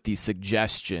disagree with the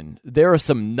suggestion, there are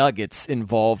some nuggets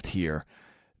involved here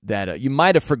that you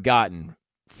might have forgotten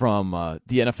from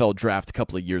the NFL draft a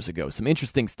couple of years ago. Some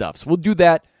interesting stuff. So we'll do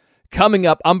that coming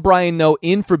up. I'm Brian Noe,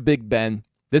 in for Big Ben.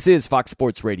 This is Fox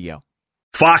Sports Radio.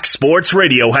 Fox Sports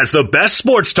Radio has the best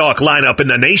sports talk lineup in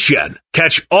the nation.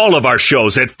 Catch all of our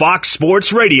shows at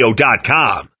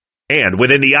foxsportsradio.com. And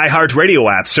within the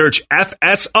iHeartRadio app, search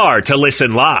FSR to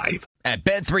listen live. At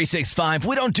Bet365,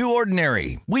 we don't do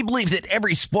ordinary. We believe that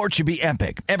every sport should be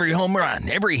epic. Every home run,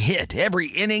 every hit, every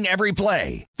inning, every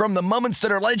play. From the moments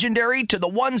that are legendary to the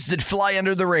ones that fly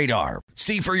under the radar.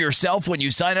 See for yourself when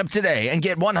you sign up today and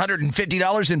get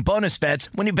 $150 in bonus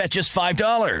bets when you bet just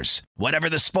 $5. Whatever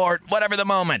the sport, whatever the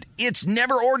moment, it's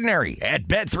never ordinary at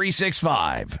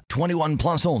Bet365. 21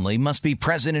 plus only. Must be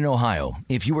present in Ohio.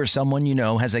 If you or someone you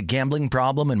know has a gambling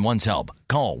problem and wants help,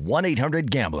 call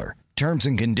 1-800-GAMBLER. Terms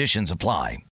and conditions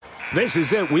apply. This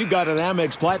is it. We've got an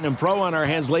Amex Platinum Pro on our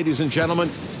hands, ladies and gentlemen.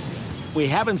 We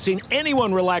haven't seen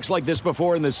anyone relax like this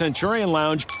before in the Centurion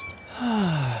Lounge.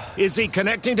 Is he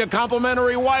connecting to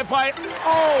complimentary Wi-Fi?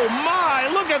 Oh, my.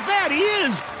 Look at that. He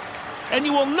is. And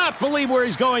you will not believe where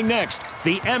he's going next.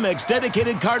 The Amex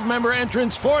dedicated card member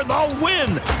entrance for the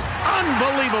win.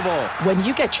 Unbelievable. When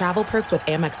you get travel perks with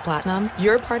Amex Platinum,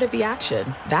 you're part of the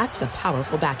action. That's the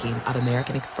powerful backing of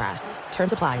American Express.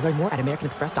 Terms apply. Learn more at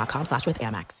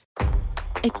americanexpress.com/withAmex.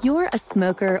 If you're a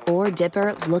smoker or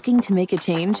dipper looking to make a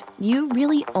change, you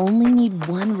really only need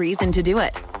one reason to do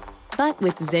it. But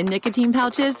with Zyn nicotine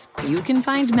pouches, you can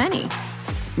find many.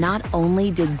 Not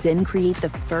only did Zyn create the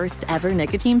first ever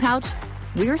nicotine pouch,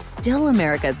 we're still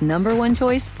America's #1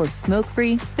 choice for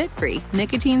smoke-free, spit-free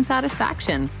nicotine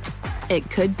satisfaction. It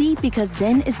could be because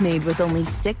Zyn is made with only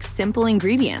 6 simple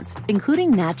ingredients,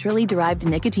 including naturally derived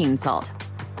nicotine salt.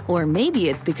 Or maybe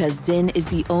it's because Zyn is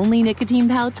the only nicotine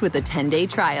pouch with a 10-day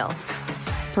trial.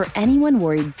 For anyone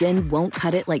worried Zyn won't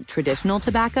cut it like traditional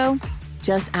tobacco,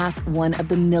 just ask one of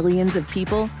the millions of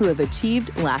people who have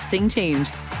achieved lasting change.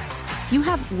 You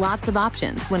have lots of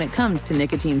options when it comes to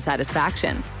nicotine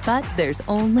satisfaction, but there's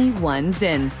only one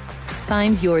Zyn.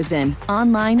 Find your Zyn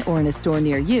online or in a store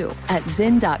near you at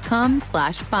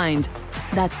zyn.com/find.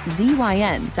 That's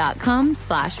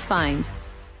ZYN.com/find.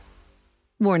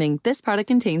 Warning, this product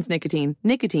contains nicotine.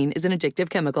 Nicotine is an addictive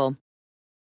chemical.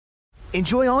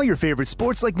 Enjoy all your favorite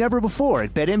sports like never before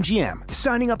at BetMGM.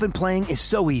 Signing up and playing is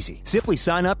so easy. Simply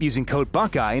sign up using code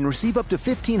Buckeye and receive up to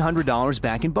 $1,500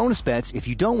 back in bonus bets if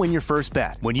you don't win your first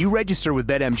bet. When you register with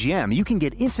BetMGM, you can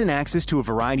get instant access to a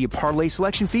variety of parlay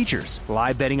selection features,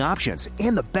 live betting options,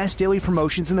 and the best daily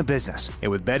promotions in the business.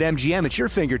 And with BetMGM at your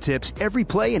fingertips, every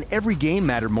play and every game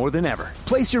matter more than ever.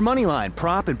 Place your moneyline,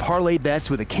 prop, and parlay bets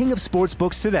with the king of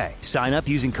sportsbooks today. Sign up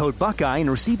using code Buckeye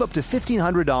and receive up to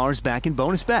 $1,500 back in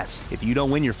bonus bets if you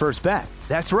don't win your first bet.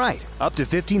 That's right, up to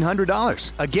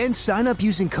 $1,500. Again, sign up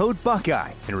using code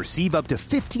Buckeye and receive up to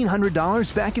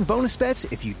 $1,500 back in bonus bets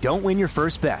if you don't win your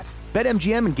first bet.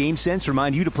 BetMGM and GameSense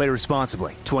remind you to play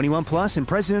responsibly. 21 plus and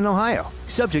present in Ohio.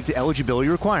 Subject to eligibility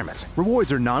requirements.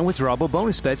 Rewards are non-withdrawable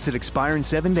bonus bets that expire in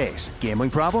 7 days. Gambling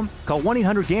problem? Call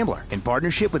 1-800-GAMBLER in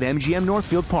partnership with MGM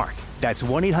Northfield Park. That's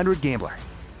 1-800-GAMBLER.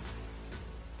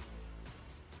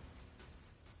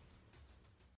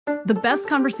 The best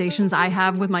conversations I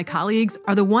have with my colleagues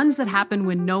are the ones that happen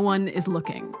when no one is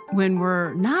looking, when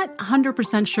we're not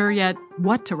 100% sure yet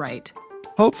what to write.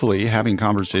 Hopefully, having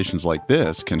conversations like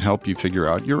this can help you figure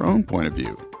out your own point of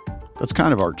view. That's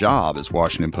kind of our job as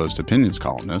Washington Post opinions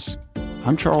columnists.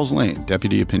 I'm Charles Lane,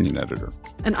 Deputy Opinion Editor.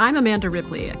 And I'm Amanda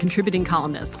Ripley, a contributing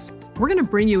columnist. We're going to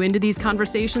bring you into these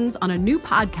conversations on a new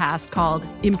podcast called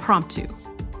Impromptu.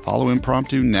 Follow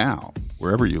Impromptu now,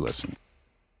 wherever you listen.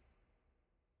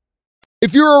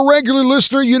 If you're a regular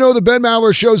listener, you know the Ben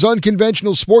Maller Show's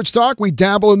unconventional sports talk. We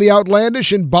dabble in the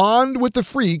outlandish and bond with the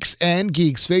freaks and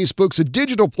geeks. Facebook's a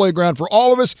digital playground for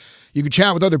all of us. You can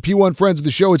chat with other P1 friends of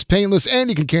the show. It's painless, and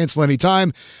you can cancel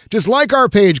anytime. Just like our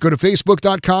page. Go to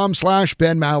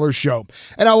facebook.com/Ben Maller Show.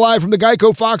 And now live from the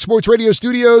Geico Fox Sports Radio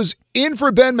studios, in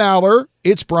for Ben Maller,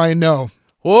 it's Brian Noe.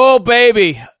 Whoa,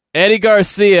 baby. Eddie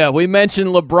Garcia. We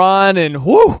mentioned LeBron, and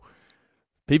whoo,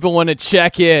 people want to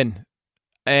check in.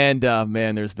 And,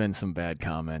 man, there's been some bad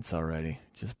comments already.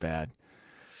 Just bad.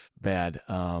 Let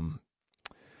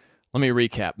me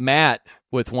recap. Matt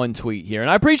with one tweet here, and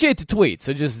I appreciate the tweets.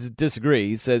 I just disagree.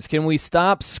 He says, can we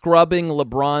stop scrubbing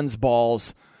LeBron's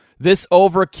balls? This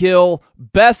overkill,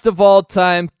 best of all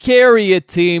time, carry a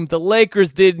team. The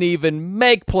Lakers didn't even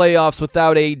make playoffs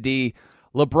without AD.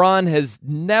 LeBron has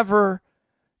never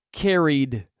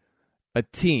carried a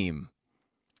team.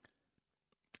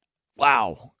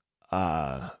 Wow.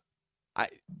 I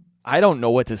don't know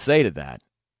what to say to that.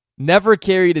 Never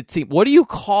carried a team. What do you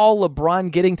call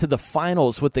LeBron getting to the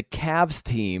finals with the Cavs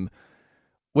team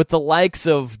with the likes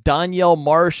of Danielle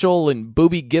Marshall and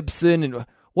Boobie Gibson? And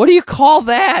what do you call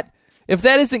that? If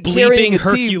that isn't carrying a team.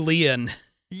 Herculean.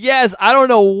 Yes, I don't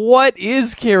know what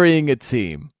is carrying a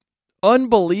team.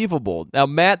 Unbelievable. Now,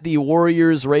 Matt, the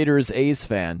Warriors, Raiders, A's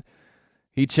fan,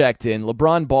 he checked in.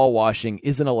 LeBron ball washing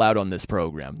isn't allowed on this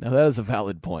program. Now, that is a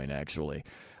valid point, actually.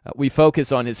 We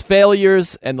focus on his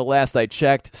failures, and the last I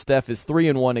checked, Steph is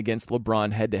 3-1 against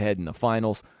LeBron head-to-head in the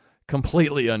finals.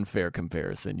 Completely unfair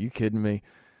comparison. You kidding me?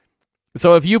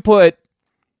 So if you put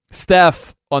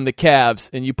Steph on the Cavs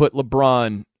and you put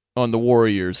LeBron on the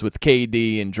Warriors with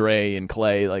KD and Dre and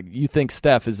Clay, like, you think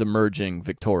Steph is emerging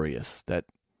victorious. That,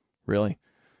 really?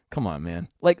 Come on, man.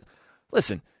 Like,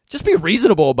 listen, just be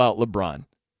reasonable about LeBron.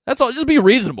 That's all. Just be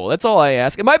reasonable. That's all I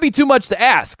ask. It might be too much to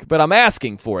ask, but I'm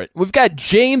asking for it. We've got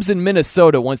James in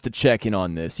Minnesota wants to check in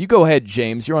on this. You go ahead,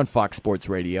 James. You're on Fox Sports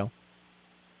Radio.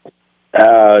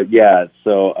 Yeah.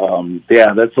 So,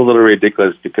 that's a little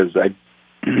ridiculous because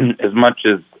as much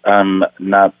as I'm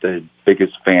not the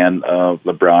biggest fan of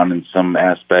LeBron in some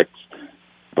aspects,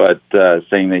 but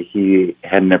saying that he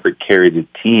had never carried a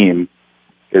team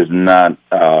is not,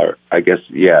 I guess,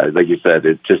 like you said,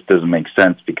 it just doesn't make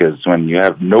sense because when you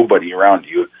have nobody around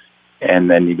you and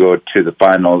then you go to the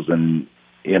finals and,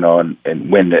 and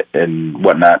win it and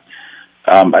whatnot.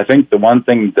 I think the one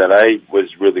thing that I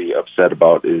was really upset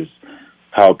about is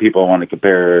how people want to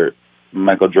compare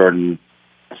Michael Jordan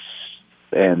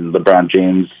and LeBron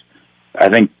James. I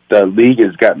think the league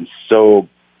has gotten so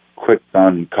quick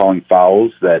on calling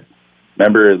fouls that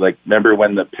Remember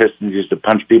when the Pistons used to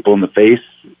punch people in the face,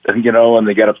 when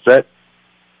they get upset?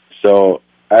 So,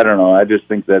 I don't know. I just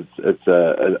think I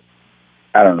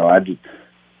don't know. I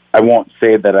won't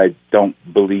say that I don't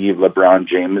believe LeBron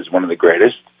James is one of the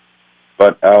greatest,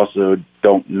 but I also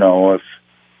don't know if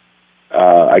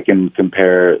I can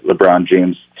compare LeBron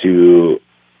James to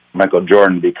Michael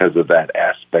Jordan because of that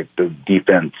aspect of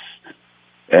defense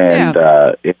and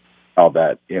all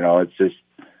that. It's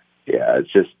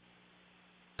just.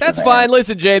 That's fine.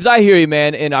 Listen, James, I hear you,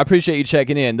 man, and I appreciate you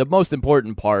checking in. The most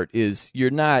important part is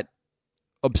you're not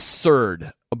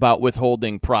absurd about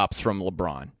withholding props from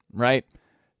LeBron, right?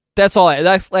 That's all.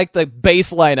 That's like the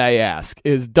baseline I ask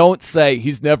is don't say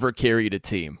he's never carried a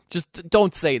team. Just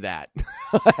don't say that.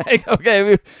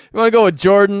 Okay, if you want to go with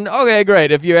Jordan, okay,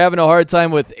 great. If you're having a hard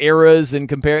time with eras and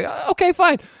comparing, okay,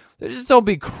 fine. Just don't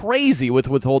be crazy with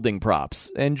withholding props.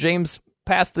 And James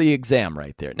passed the exam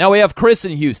right there. Now we have Chris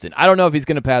in Houston. I don't know if he's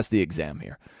going to pass the exam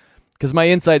here because my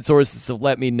inside sources have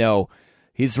let me know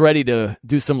he's ready to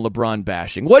do some LeBron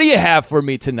bashing. What do you have for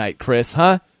me tonight, Chris,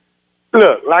 huh?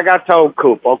 Look, like I told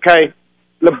Coop, okay,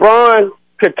 LeBron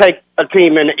could take a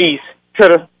team in the East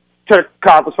to the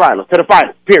conference finals, to the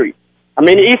finals, period. I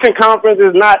mean, the Eastern Conference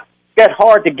is not that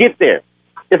hard to get there.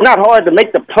 It's not hard to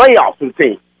make the playoffs with the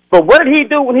team. But what did he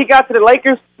do when he got to the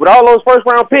Lakers with all those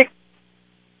first-round picks?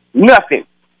 Nothing.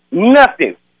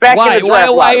 Back why? in the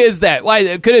draft Why is that?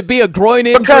 Why could it be a groin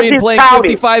injury and playing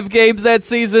 55 games that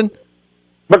season?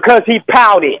 Because he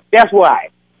pouted. That's why.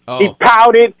 Oh. He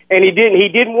pouted, and he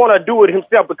didn't want to do it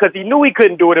himself because he knew he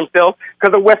couldn't do it himself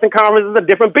because the Western Conference is a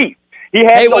different beast. He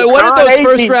had hey, what did those AD.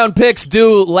 first-round picks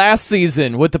do last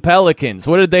season with the Pelicans?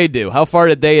 What did they do? How far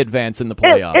did they advance in the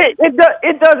playoffs? It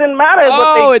doesn't matter.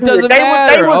 Oh, it doesn't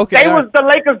matter. They was the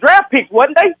Lakers draft picks,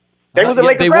 wasn't they? They was the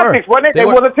Lakers draft picks, wasn't they? They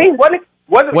was a team, wasn't it?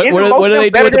 What do they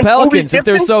do with the Pelicans if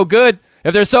they're so good?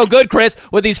 If they're so good, Chris,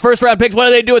 with these first-round picks, what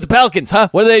do they do with the Pelicans, huh?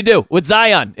 What do they do with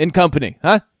Zion and company,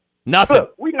 huh? Nothing.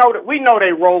 Look, we know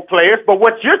they role players, but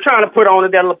what you're trying to put on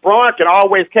is that LeBron can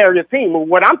always carry a team. And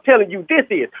what I'm telling you this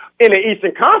is, in the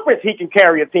Eastern Conference, he can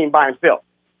carry a team by himself.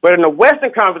 But in the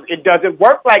Western Conference, it doesn't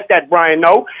work like that, Brian.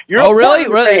 No.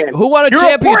 Really? Who won a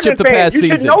championship the past season?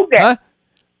 You should know that.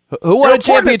 Huh? Who won a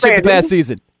championship the past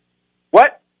season?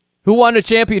 What? Who won a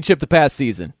championship the past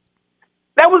season?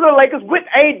 That was the Lakers with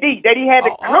AD, that he had to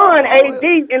con AD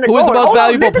in the Who was the most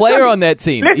valuable player on that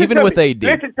team, Listen even with AD?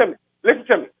 Listen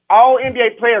to me. All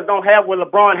NBA players don't have what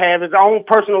LeBron has, his own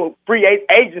personal free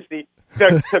agency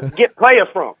to get players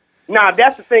from. Now,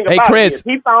 that's the thing about Chris, it.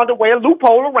 He found a way, a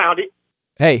loophole around it.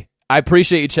 Hey, I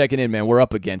appreciate you checking in, man. We're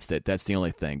up against it. That's the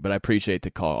only thing, but I appreciate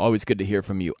the call. Always good to hear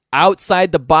from you.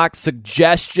 Outside the box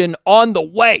suggestion on the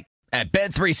way. At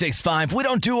Bet365, we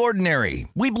don't do ordinary.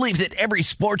 We believe that every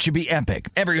sport should be epic.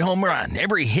 Every home run,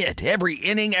 every hit, every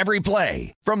inning, every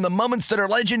play. From the moments that are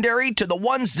legendary to the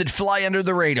ones that fly under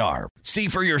the radar. See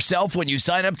for yourself when you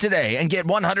sign up today and get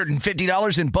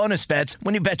 $150 in bonus bets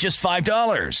when you bet just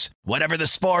 $5. Whatever the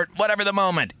sport, whatever the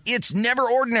moment, it's never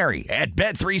ordinary at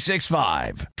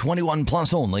Bet365. 21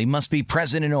 plus only. Must be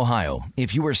present in Ohio.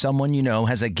 If you or someone you know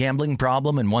has a gambling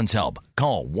problem and wants help,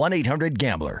 call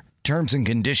 1-800-GAMBLER. Terms and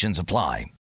conditions apply.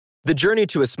 The journey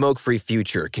to a smoke-free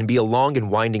future can be a long and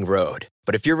winding road.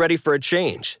 But if you're ready for a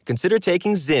change, consider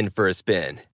taking Zyn for a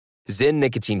spin. Zyn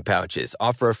nicotine pouches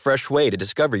offer a fresh way to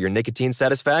discover your nicotine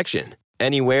satisfaction.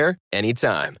 Anywhere,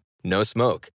 anytime. No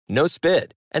smoke, no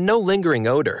spit, and no lingering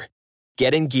odor.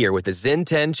 Get in gear with the Zyn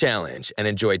 10 Challenge and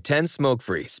enjoy 10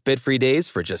 smoke-free, spit-free days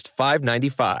for just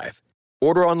 $5.95.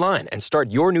 Order online and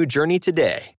start your new journey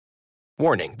today.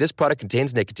 Warning, this product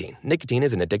contains nicotine. Nicotine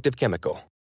is an addictive chemical.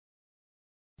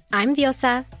 I'm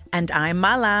Diosa. And I'm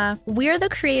Mala. We're the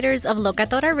creators of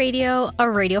Locatora Radio, a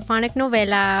radiophonic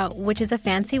novela, which is a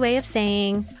fancy way of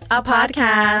saying a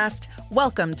podcast.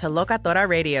 Welcome to Locatora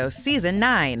Radio Season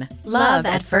 9. Love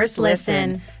at First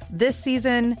Listen. This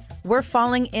season, we're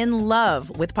falling in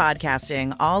love with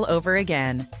podcasting all over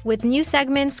again. With new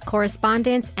segments,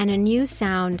 correspondence, and a new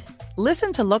sound.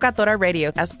 Listen to Locatora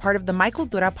Radio as part of the My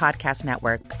Cultura Podcast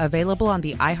Network, available on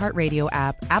the iHeartRadio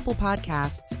app, Apple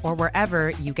Podcasts, or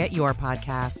wherever you get your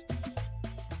podcasts.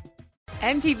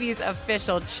 MTV's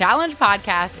official Challenge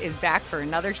podcast is back for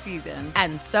another season.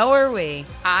 And so are we.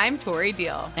 I'm Tori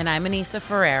Deal. And I'm Anissa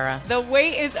Ferreira. The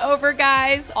wait is over,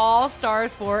 guys. All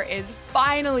Stars 4 is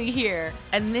finally here.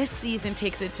 And this season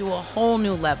takes it to a whole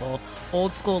new level.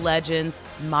 Old school legends,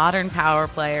 modern power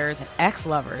players, and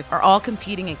ex-lovers are all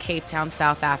competing in Cape Town,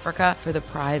 South Africa for the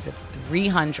prize of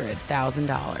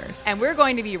 $300,000. And we're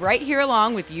going to be right here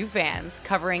along with you fans,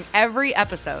 covering every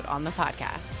episode on the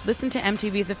podcast. Listen to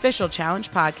MTV's official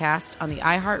Challenge podcast on the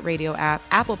iHeartRadio app,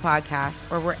 Apple Podcasts,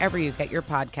 or wherever you get your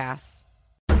podcasts.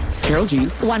 Karol G,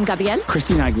 Juan Gabriel,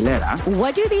 Christina Aguilera.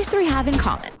 What do these three have in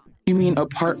common? You mean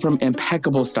apart from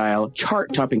impeccable style,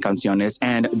 chart-topping canciones,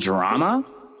 and drama?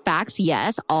 Facts,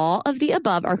 yes, all of the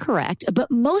above are correct,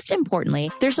 but most importantly,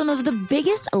 they're some of the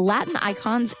biggest Latin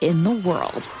icons in the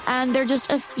world. And they're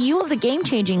just a few of the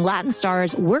game-changing Latin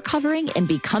stars we're covering in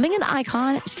Becoming an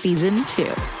Icon Season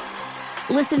 2.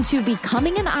 Listen to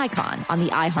Becoming an Icon on the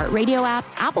iHeartRadio app,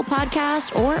 Apple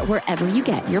Podcasts, or wherever you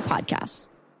get your podcasts.